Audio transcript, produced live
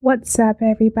What's up,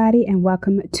 everybody, and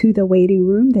welcome to The Waiting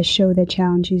Room, the show that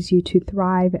challenges you to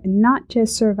thrive, not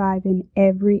just survive in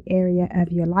every area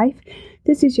of your life.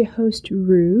 This is your host,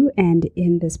 Rue, and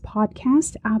in this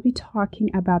podcast, I'll be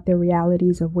talking about the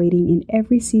realities of waiting in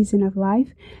every season of life.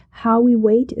 How we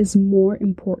wait is more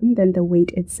important than the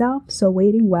wait itself, so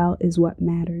waiting well is what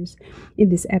matters. In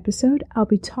this episode, I'll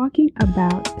be talking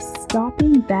about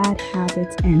stopping bad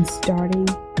habits and starting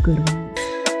good ones.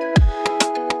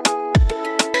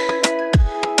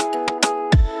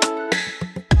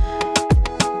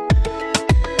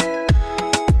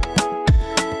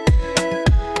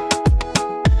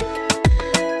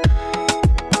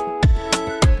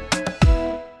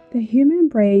 The human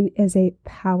brain is a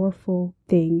powerful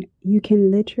thing. You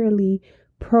can literally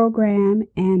program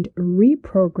and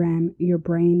reprogram your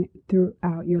brain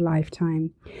throughout your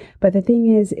lifetime. But the thing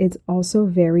is, it's also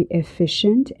very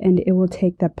efficient and it will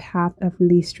take the path of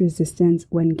least resistance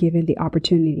when given the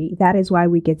opportunity. That is why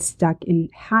we get stuck in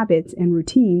habits and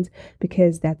routines,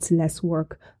 because that's less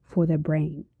work for the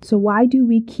brain. So why do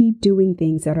we keep doing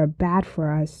things that are bad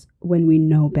for us when we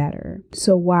know better?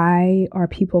 So why are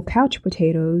people couch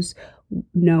potatoes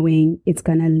knowing it's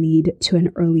going to lead to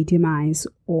an early demise?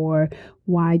 Or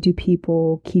why do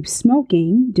people keep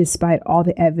smoking despite all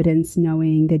the evidence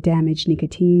knowing the damage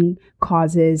nicotine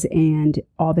causes and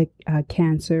all the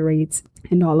cancer rates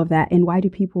and all of that? And why do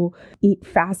people eat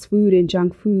fast food and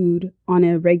junk food on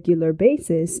a regular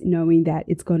basis knowing that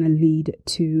it's going to lead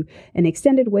to an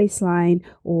extended waistline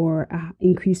or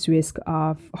increased risk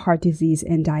of heart disease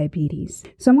and diabetes?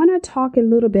 So I'm going to talk a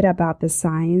little bit about the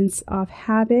science of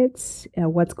habits,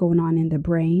 what's going on in the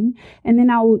brain, and then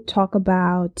I'll talk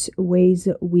about ways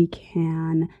we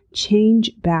can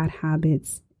change bad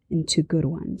habits into good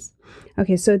ones.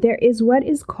 Okay, so there is what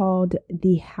is called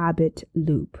the habit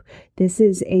loop. This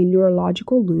is a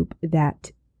neurological loop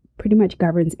that pretty much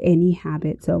governs any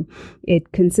habit. So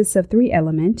it consists of three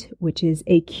elements, which is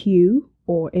a cue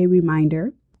or a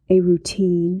reminder, a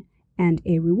routine, and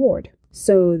a reward.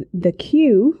 So the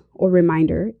cue or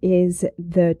reminder is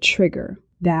the trigger.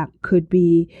 That could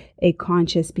be a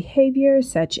conscious behavior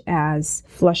such as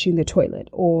flushing the toilet,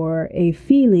 or a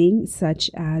feeling such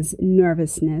as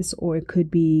nervousness, or it could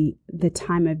be the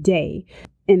time of day.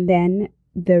 And then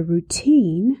the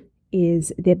routine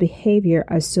is the behavior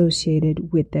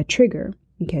associated with the trigger.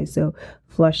 Okay, so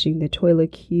flushing the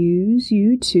toilet cues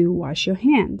you to wash your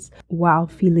hands, while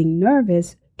feeling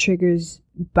nervous triggers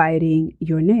biting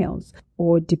your nails,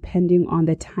 or depending on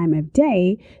the time of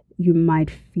day, you might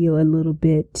feel a little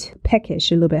bit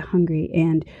peckish, a little bit hungry,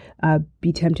 and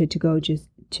be tempted to go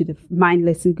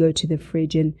mindlessly go to the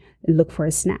fridge and look for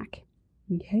a snack.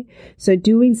 Okay, so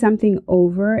doing something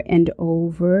over and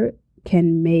over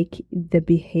can make the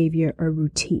behavior a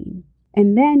routine.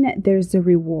 And then there's the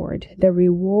reward. The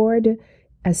reward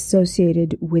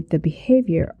associated with the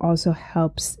behavior also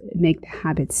helps make the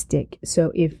habit stick.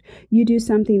 So if you do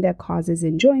something that causes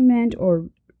enjoyment or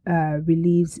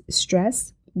relieves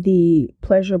stress, the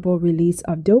pleasurable release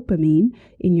of dopamine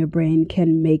in your brain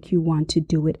can make you want to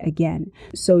do it again.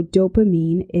 So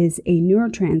dopamine is a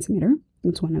neurotransmitter.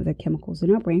 It's one of the chemicals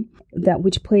in our brain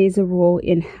which plays a role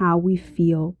in how we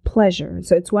feel pleasure.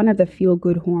 So it's one of the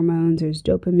feel-good hormones. There's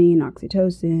dopamine,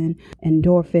 oxytocin,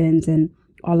 endorphins, and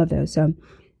all of those. So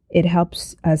it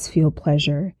helps us feel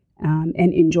pleasure and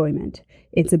enjoyment.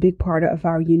 It's a big part of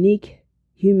our unique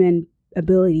human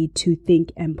ability to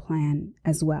think and plan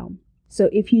as well. So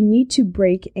if you need to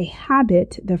break a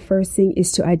habit, the first thing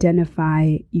is to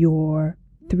identify your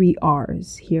 3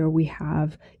 R's. Here we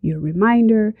have your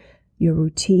reminder, your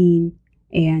routine,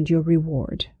 and your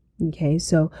reward. Okay,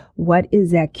 so what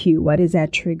is that cue? What is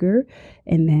that trigger?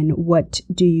 And then what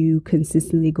do you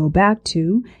consistently go back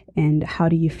to? And how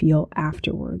do you feel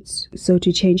afterwards? So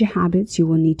to change your habits, you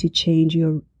will need to change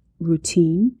your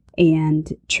routine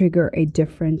and trigger a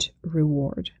different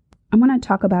reward. I'm going to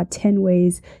talk about 10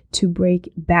 ways to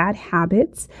break bad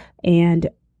habits and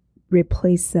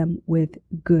replace them with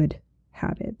good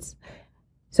habits.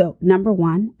 So number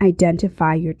 1,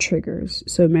 identify your triggers.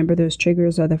 So remember, those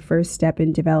triggers are the first step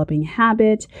in developing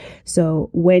habit. So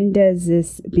when does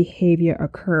this behavior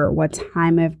occur? What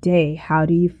time of day? How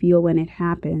do you feel when it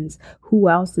happens? Who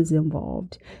else is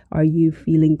involved? Are you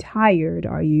feeling tired?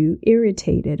 Are you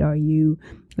irritated? Are you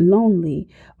lonely?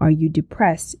 Are you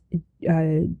depressed?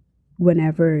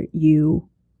 Whenever you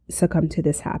succumb to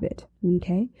this habit.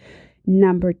 Okay.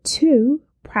 Number 2,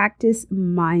 practice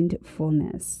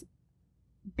mindfulness.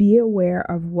 Be aware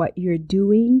of what you're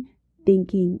doing,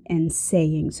 thinking, and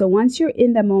saying. So once you're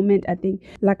in the moment, I think,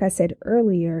 like I said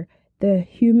earlier, the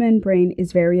human brain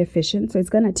is very efficient. So it's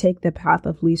going to take the path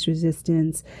of least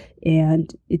resistance,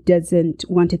 and it doesn't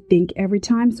want to think every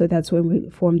time. So that's when we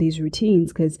form these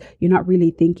routines, because you're not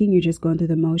really thinking, you're just going through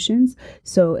the motions.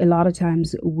 So a lot of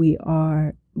times we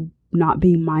are not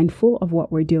being mindful of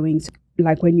what we're doing. So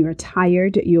like when you're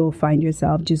tired, you'll find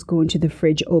yourself just going to the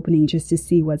fridge opening just to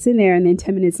see what's in there. And then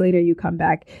 10 minutes later, you come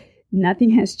back.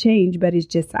 Nothing has changed, but it's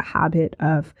just a habit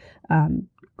of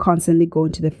constantly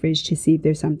going to the fridge to see if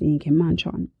there's something you can munch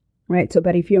on, right? So,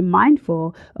 but if you're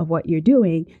mindful of what you're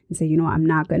doing and say, I'm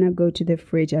not going to go to the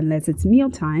fridge unless it's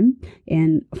mealtime.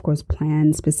 And of course,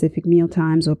 plan specific meal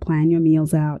times or plan your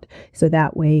meals out. So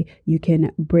that way you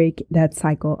can break that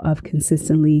cycle of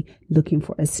consistently looking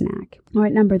for a snack. All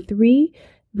right, number 3,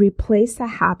 replace a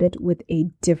habit with a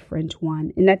different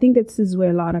one. And I think this is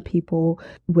where a lot of people,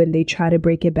 when they try to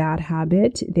break a bad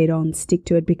habit, they don't stick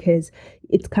to it, because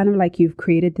it's kind of like you've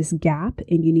created this gap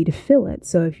and you need to fill it.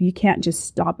 So if you can't just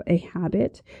stop a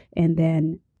habit and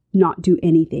then not do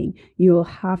anything, you'll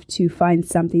have to find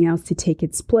something else to take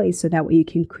its place, so that way you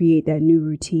can create that new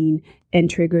routine and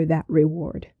trigger that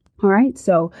reward. All right.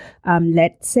 So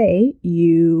let's say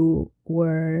you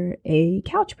were a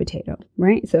couch potato,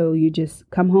 right? So you just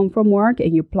come home from work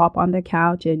and you plop on the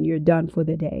couch and you're done for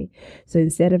the day. So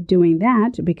instead of doing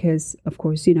that, because of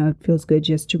course, it feels good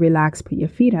just to relax, put your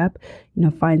feet up,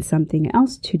 find something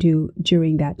else to do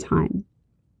during that time.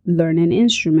 Learn an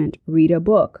instrument, read a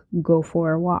book, go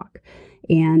for a walk.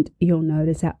 And you'll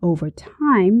notice that over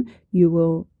time,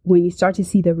 when you start to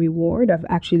see the reward of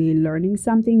actually learning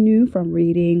something new from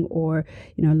reading, or,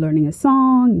 learning a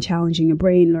song, challenging your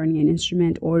brain, learning an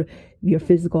instrument, or your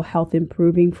physical health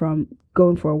improving from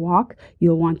going for a walk,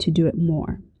 you'll want to do it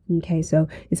more. Okay, so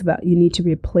it's about, you need to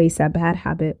replace that bad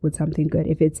habit with something good.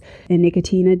 If it's a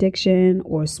nicotine addiction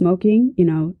or smoking,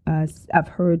 I've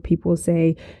heard people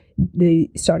say, they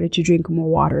started to drink more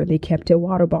water. They kept a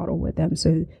water bottle with them.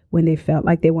 So when they felt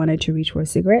like they wanted to reach for a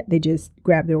cigarette, they just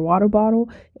grabbed their water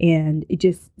bottle, and it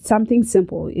just something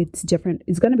simple. It's different.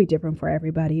 It's going to be different for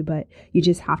everybody, but you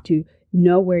just have to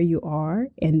know where you are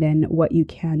and then what you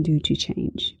can do to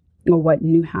change, or what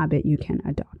new habit you can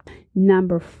adopt.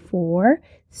 Number 4,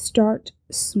 start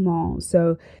small.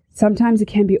 So sometimes it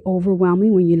can be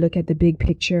overwhelming when you look at the big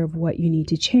picture of what you need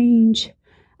to change.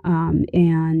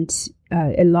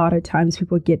 A lot of times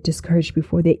people get discouraged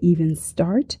before they even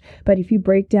start. But if you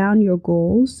break down your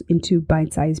goals into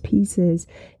bite-sized pieces,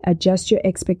 adjust your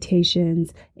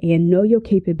expectations, and know your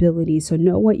capabilities. So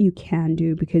know what you can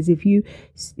do, because if you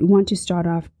want to start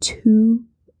off too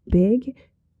big,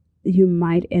 you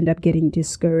might end up getting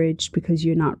discouraged because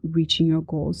you're not reaching your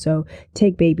goals. So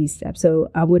take baby steps. So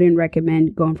I wouldn't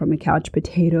recommend going from a couch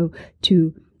potato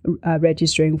to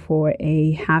registering for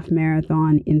a half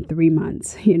marathon in 3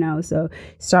 months, so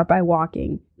start by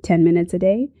walking 10 minutes a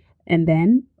day. And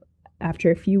then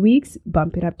after a few weeks,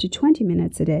 bump it up to 20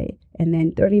 minutes a day, and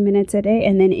then 30 minutes a day,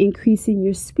 and then increasing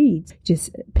your speeds.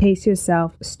 Just pace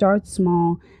yourself, start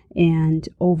small, and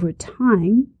over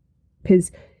time,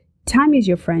 because time is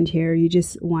your friend here, you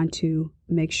just want to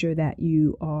make sure that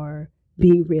you are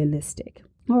being realistic.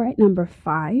 All right, number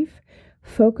 5,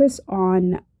 focus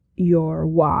on your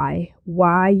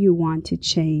why you want to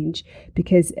change,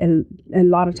 because a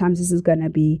lot of times this is going to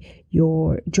be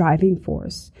your driving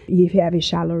force. If you have a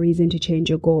shallow reason to change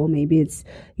your goal, maybe it's,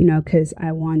 because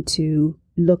I want to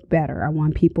look better. I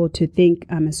want people to think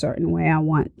I'm a certain way. I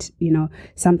want,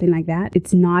 something like that.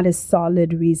 It's not a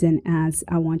solid reason as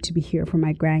I want to be here for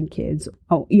my grandkids.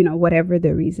 Oh, whatever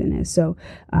the reason is. So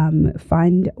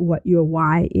find what your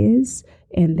why is,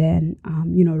 and then,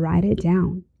 write it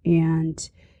down.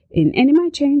 And it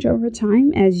might change over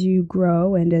time as you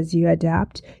grow and as you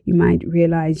adapt. You might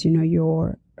realize,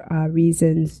 your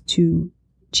reasons to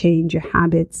change your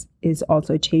habits is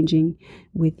also changing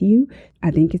with you.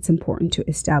 I think it's important to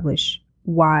establish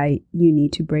why you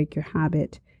need to break your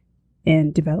habit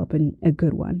and develop a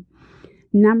good one.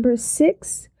 Number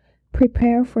 6,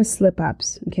 prepare for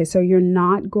slip-ups. Okay, so you're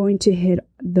not going to hit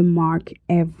the mark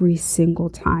every single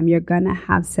time. You're going to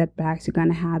have setbacks. You're going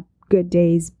to have good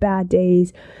days, bad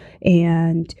days,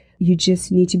 and you just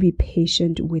need to be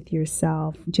patient with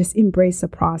yourself. Just embrace the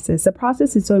process. The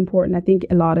process is so important. I think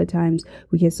a lot of times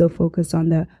we get so focused on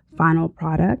the final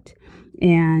product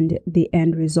and the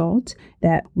end result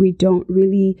that we don't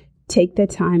really take the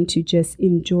time to just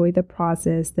enjoy the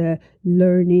process, the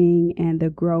learning and the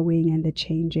growing and the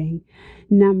changing.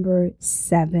 Number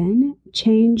 7,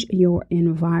 change your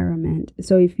environment.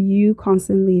 So if you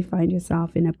constantly find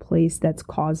yourself in a place that's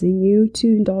causing you to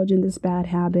indulge in this bad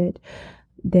habit,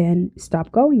 then stop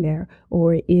going there.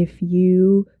 Or if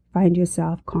you find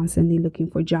yourself constantly looking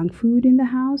for junk food in the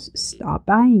house, stop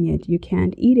buying it. You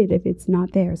can't eat it if it's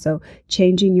not there. So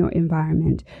changing your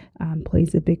environment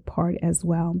plays a big part as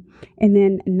well. And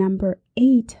then number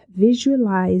 8,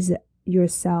 visualize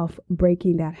yourself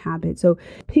breaking that habit. So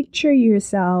picture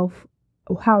yourself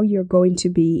how you're going to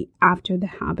be after the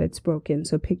habit's broken.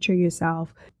 So picture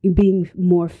yourself being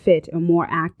more fit and more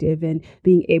active and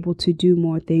being able to do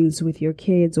more things with your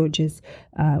kids or just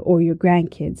or your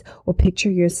grandkids, or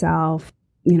picture yourself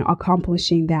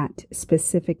accomplishing that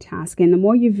specific task. And the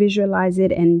more you visualize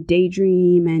it and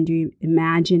daydream and you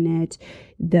imagine it,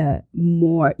 the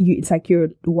more it's like you're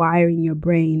wiring your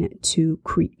brain to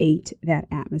create that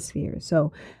atmosphere.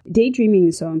 So daydreaming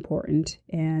is so important,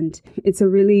 and it's a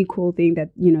really cool thing that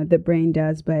the brain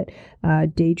does, but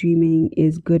daydreaming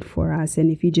is good for us. And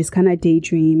if you just kind of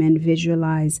daydream and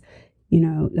visualize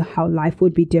how life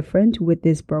would be different with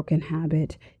this broken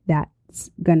habit, that's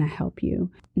gonna help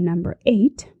you. Number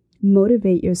 8,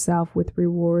 motivate yourself with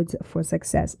rewards for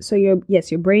success. So your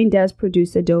brain does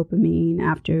produce a dopamine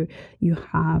after you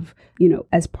have,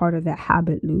 as part of that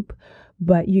habit loop,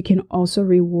 but you can also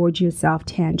reward yourself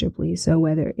tangibly. So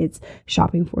whether it's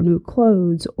shopping for new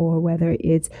clothes, or whether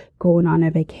it's going on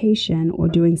a vacation, or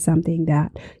doing something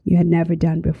that you had never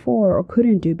done before or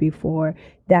couldn't do before,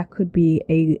 that could be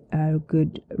a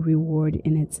good reward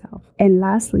in itself. And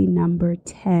lastly, number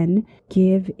 10,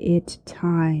 give it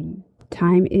time.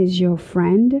 Time is your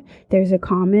friend. There's a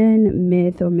common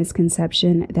myth or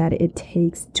misconception that it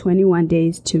takes 21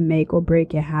 days to make or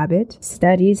break a habit.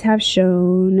 Studies have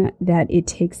shown that it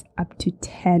takes up to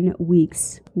 10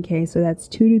 weeks. Okay, so that's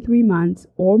 2 to 3 months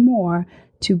or more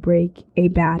to break a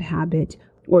bad habit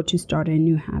or to start a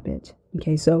new habit.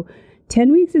 Okay, so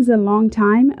 10 weeks is a long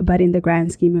time, but in the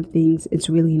grand scheme of things, it's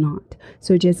really not.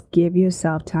 So just give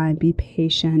yourself time, be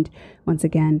patient. Once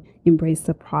again, embrace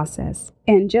the process.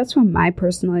 And just from my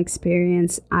personal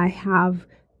experience, I have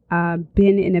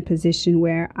been in a position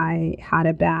where I had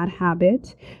a bad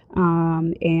habit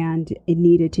and it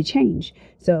needed to change.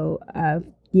 So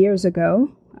years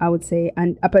ago, I would say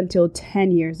up until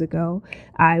 10 years ago,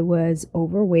 I was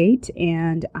overweight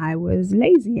and I was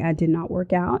lazy. I did not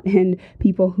work out. And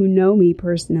people who know me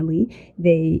personally,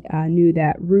 they knew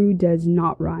that Rue does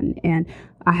not run. And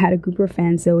I had a group of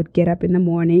friends that would get up in the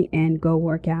morning and go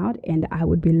work out, and I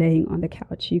would be laying on the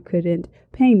couch. You couldn't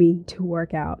pay me to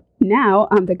work out. Now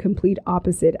I'm the complete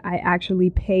opposite. I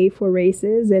actually pay for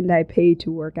races and I pay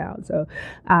to work out. So,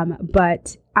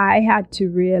 but I had to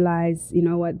realize,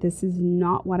 this is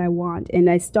not what I want. And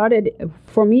it started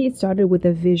with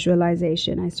a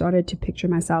visualization. I started to picture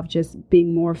myself just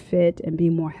being more fit and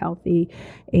being more healthy,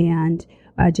 and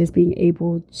just being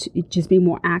able to just be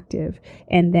more active.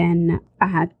 And then I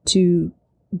had to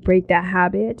break that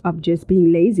habit of just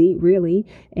being lazy, really.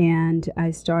 And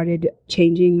I started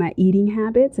changing my eating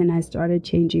habits, and I started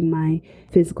changing my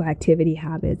physical activity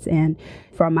habits. And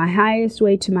from my highest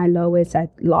weight to my lowest, I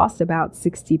lost about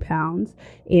 60 pounds.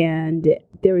 And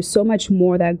there is so much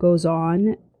more that goes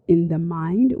on in the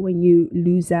mind when you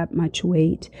lose that much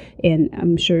weight. And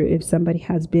I'm sure if somebody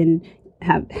has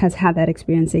had that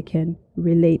experience, they can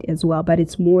relate as well. But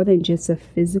it's more than just a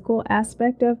physical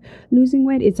aspect of losing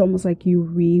weight. It's almost like you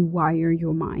rewire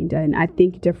your mind. And I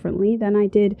think differently than I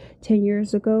did 10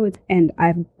 years ago. And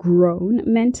I've grown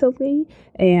mentally,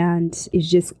 and it's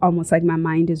just almost like my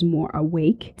mind is more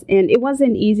awake. And it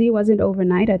wasn't easy. It wasn't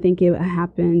overnight. I think it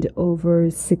happened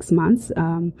over 6 months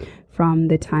from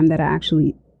the time that I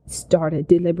actually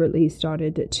deliberately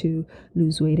started to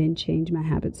lose weight and change my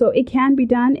habits. So it can be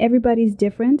done. Everybody's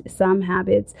different. Some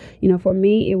habits, for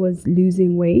me, it was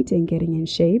losing weight and getting in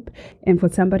shape. And for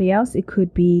somebody else, it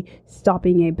could be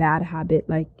stopping a bad habit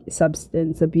like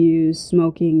substance abuse,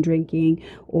 smoking, drinking,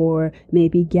 or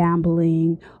maybe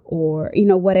gambling, or,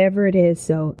 whatever it is.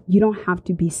 So you don't have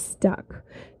to be stuck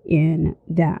in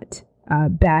that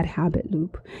bad habit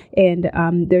loop. And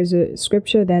there's a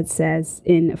scripture that says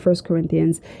in 1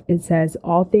 Corinthians, it says,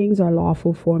 all things are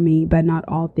lawful for me, but not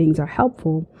all things are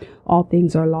helpful. All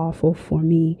things are lawful for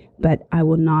me, but I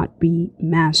will not be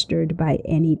mastered by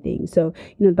anything. So,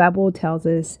 the Bible tells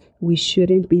us we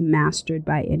shouldn't be mastered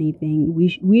by anything.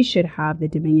 We should have the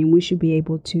dominion. We should be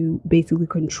able to basically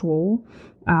control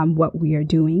what we are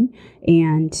doing.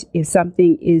 And if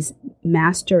something is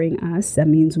mastering us, that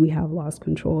means we have lost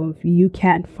control. If you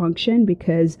can't function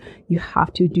because you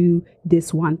have to do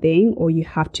this one thing, or you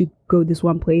have to go this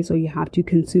one place, or you have to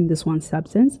consume this one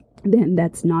substance, then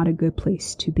that's not a good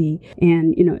place to be.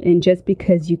 And, and just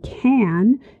because you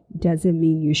can doesn't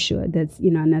mean you should. That's,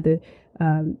 another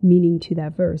meaning to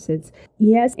that verse. It's,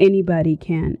 yes, anybody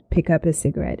can pick up a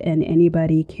cigarette and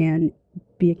anybody can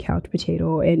be a couch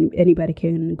potato and anybody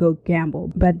can go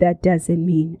gamble, but that doesn't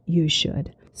mean you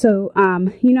should. So,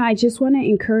 I just want to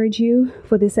encourage you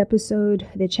for this episode.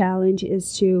 The challenge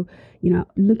is to,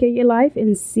 look at your life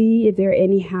and see if there are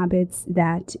any habits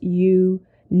that you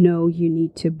know you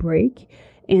need to break,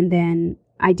 and then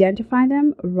identify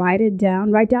them, write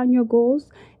down your goals,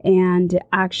 and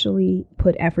actually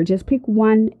put effort. Just pick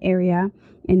one area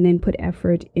and then put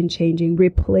effort in changing.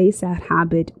 Replace that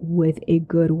habit with a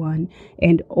good one.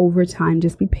 And over time,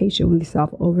 just be patient with yourself.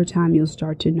 Over time, you'll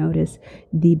start to notice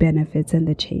the benefits and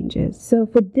the changes. So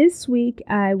for this week,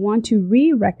 I want to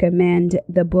re-recommend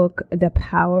the book, The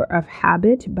Power of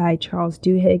Habit by Charles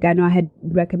Duhigg. I know I had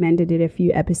recommended it a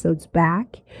few episodes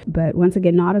back, but once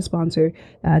again, not a sponsor.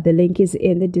 The link is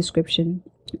in the description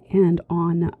and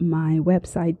on my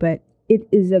website, but it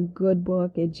is a good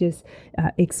book. It just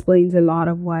explains a lot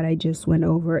of what I just went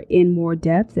over in more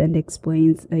depth, and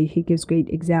explains, he gives great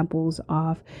examples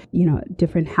of,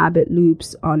 different habit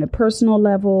loops on a personal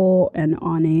level and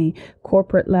on a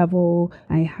corporate level.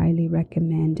 I highly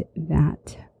recommend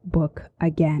that book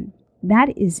again.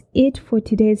 That is it for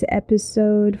today's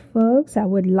episode, folks. I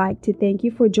would like to thank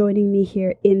you for joining me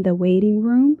here in the waiting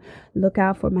room. Look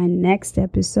out for my next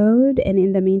episode. And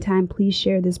in the meantime, please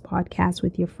share this podcast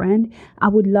with your friend. I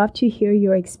would love to hear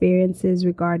your experiences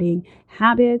regarding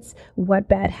habits. What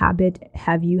bad habit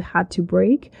have you had to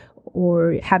break?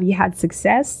 Or have you had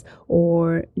success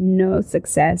or no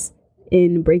success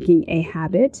in breaking a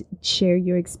habit? Share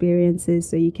your experiences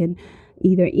so you can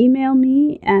either email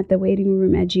me at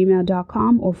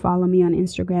thewaitingroom@gmail.com or follow me on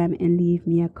Instagram and leave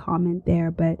me a comment there.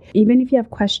 But even if you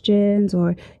have questions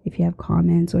or if you have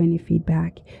comments or any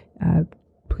feedback,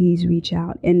 please reach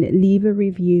out and leave a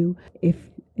review if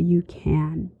you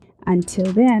can.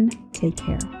 Until then, take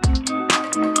care.